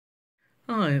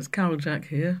Hi, it's Carol Jack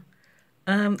here.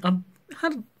 I've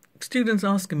had students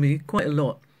asking me quite a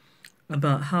lot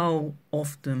about how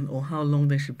often or how long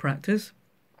they should practice.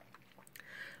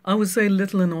 I would say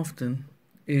little and often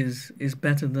is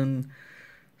better than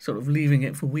sort of leaving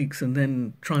it for weeks and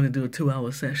then trying to do a 2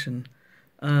 hour session.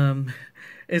 Um,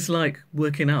 it's like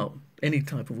working out, any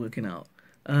type of working out.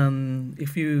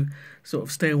 If you sort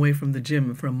of stay away from the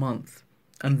gym for a month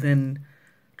and then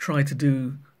try to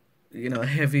do a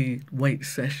heavy weight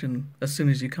session as soon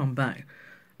as you come back,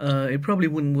 it probably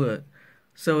wouldn't work.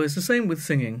 So it's the same with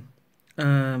singing.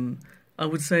 Um, I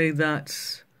would say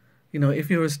that, if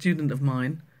you're a student of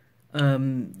mine,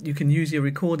 you can use your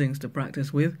recordings to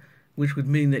practice with, which would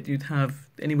mean that you'd have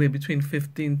anywhere between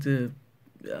 15 to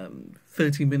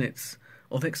 30 minutes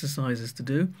of exercises to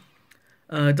do.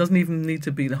 It doesn't even need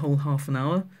to be the whole half an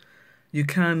hour. You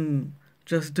can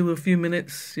just do a few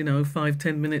minutes, 5,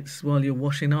 10 minutes while you're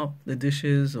washing up the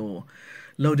dishes or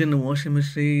loading the washing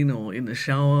machine or in the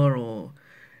shower or,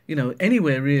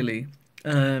 anywhere really.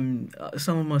 Some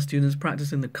of my students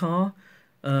practice in the car,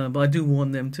 but I do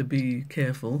warn them to be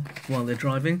careful while they're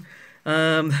driving.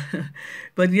 Um,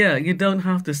 but yeah, you don't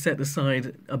have to set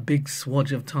aside a big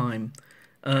swatch of time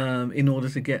in order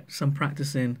to get some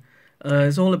practice in.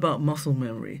 It's all about muscle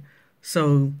memory.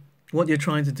 So what you're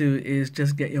trying to do is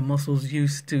just get your muscles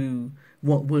used to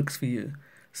what works for you.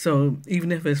 So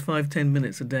even if it's 5, 10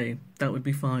 minutes a day, that would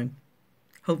be fine.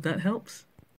 Hope that helps.